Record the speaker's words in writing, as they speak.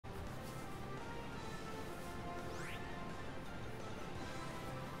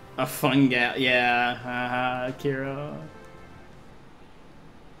A fun gal. Yeah. Haha, Kira.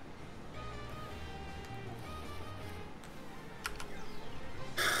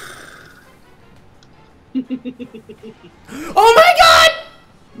 Oh my god!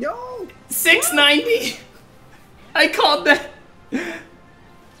 No! 690! I called that.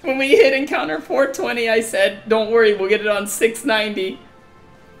 When we hit encounter 420, I said, don't worry, we'll get it on 690.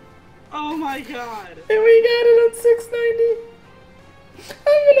 Oh my god. And we got it on 690.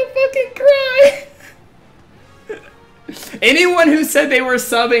 I'm gonna fucking cry. Anyone who said they were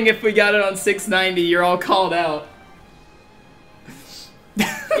subbing if we got it on 690, you're all called out.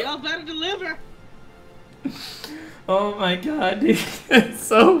 Y'all better deliver. Oh my god, dude. It's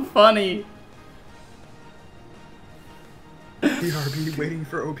so funny. BRB waiting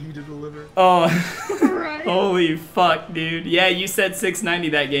for OP to deliver. Oh, Right. holy fuck, dude. Yeah, you said 690,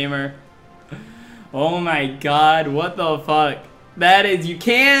 that gamer. Oh my god, what the fuck? That is, you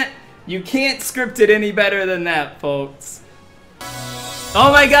can't script it any better than that, folks. Oh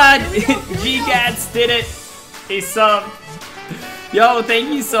my god, G-Gats did it. He subbed. Yo,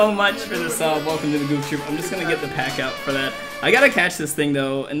 thank you so much for the sub. Welcome to the Goof Troop. I'm just gonna get the pack out for that. I gotta catch this thing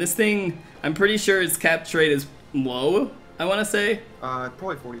though, and this thing, I'm pretty sure its capture rate is low, I wanna say.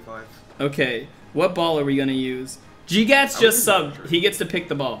 Probably 45. Okay, what ball are we gonna use? G-Gats just subbed. He gets to pick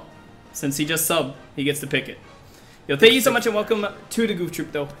the ball. Since he just subbed, he gets to pick it. Yo, thank you so much and welcome to the Goof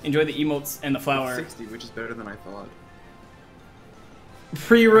Troop though. Enjoy the emotes and the flower. 60, which is better than I thought.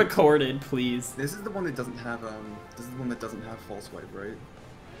 Pre-recorded, please. This is the one that doesn't have false swipe, right?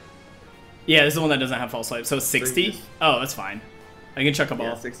 Yeah, this is the one that doesn't have false swipe. So 60? Oh, that's fine. I can chuck a ball.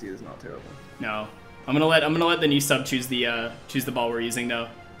 Yeah, 60 is not terrible. No. I'm gonna let the new sub choose the ball we're using though.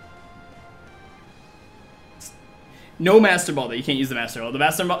 No master ball though. You can't use the master ball.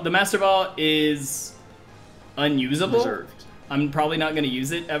 The master ball is unusable. Reserved. I'm probably not gonna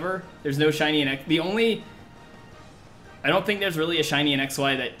use it ever. There's no shiny in X. I don't think there's really a shiny in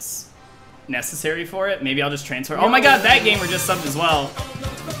XY that's necessary for it. Maybe I'll just transfer. Oh my god, that gamer just subbed as well.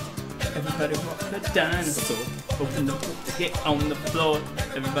 Everybody walk the dinosaur. Open the book to get on the floor.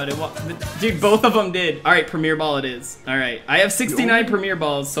 Everybody walk the... Dude, both of them did. Alright, Premier Ball it is. Alright, I have 69 Premier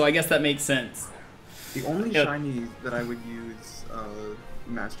Balls, so I guess that makes sense. The only shiny that I would use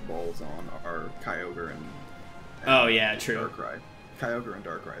Master Balls on are Kyogre and oh yeah, true. Darkrai. Kyogre and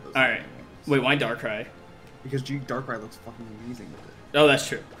Darkrai. Alright. Wait, why Darkrai? Because Darkrai looks fucking amazing with it. Oh, that's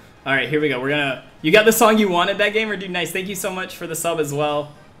true. Alright, here we go. We're gonna... You got the song you wanted, that gamer? Dude, nice. Thank you so much for the sub as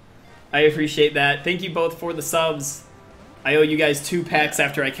well. I appreciate that. Thank you both for the subs. I owe you guys 2 packs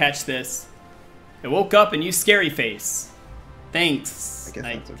after I catch this. I woke up and you scary face. Thanks.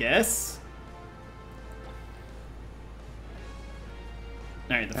 I guess.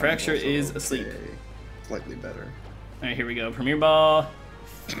 Alright, the Fraxure is asleep. Slightly better. Alright, here we go. Premier Ball.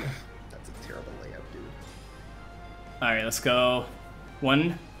 That's a terrible layout, dude. Alright, let's go.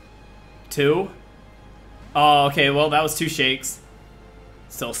 1, 2. Oh, okay, well, that was 2 shakes.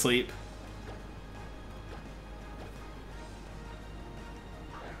 Still asleep.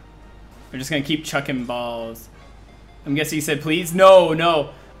 We're just gonna keep chucking balls. I'm guessing he said please? No, no.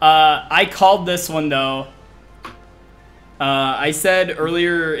 I called this one though. I said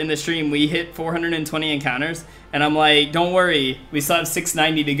earlier in the stream we hit 420 encounters, and I'm like, don't worry, we still have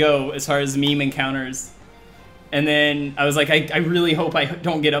 690 to go as far as meme encounters. And then I was like, I really hope I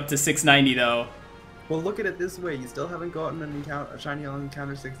don't get up to 690 though. Well, look at it this way, you still haven't gotten a shiny on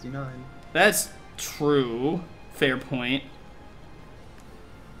encounter 69. That's true. Fair point.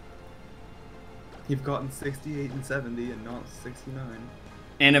 You've gotten 68 and 70 and not 69.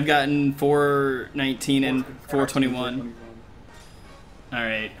 And I've gotten 419 and 421.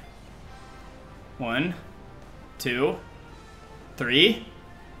 Alright. 1, 2, 3.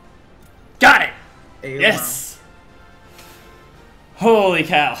 Got it! Yes! Holy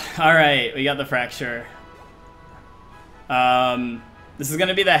cow. Alright, we got the Fraxure. This is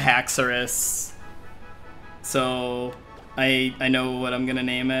gonna be the Haxorus. So, I know what I'm gonna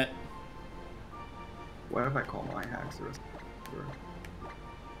name it. What if I call my Haxorus?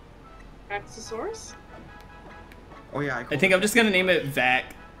 Axosaurus? Oh yeah, I think I'm just gonna name it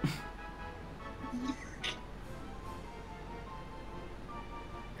Vac.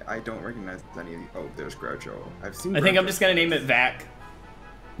 I don't recognize any of the... Oh, there's Groucho. I've seen I think I'm just gonna name it Vac.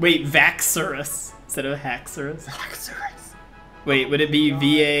 Wait, Vaxorus instead of Haxorus. Haxorus. Wait, would it be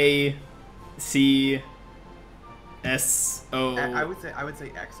V-A-C-S-O? I would say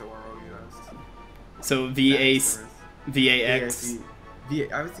X-O-R-O-U-S. So V-A-X. V-A-X.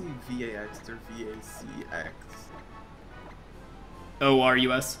 I would say V-A-X or V-A-C-X.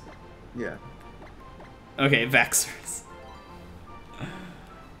 O-R-U-S? Yeah. Okay, Vaxorus.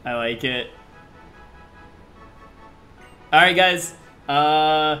 I like it. Alright, guys.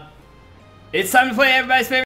 It's time to play everybody's favorite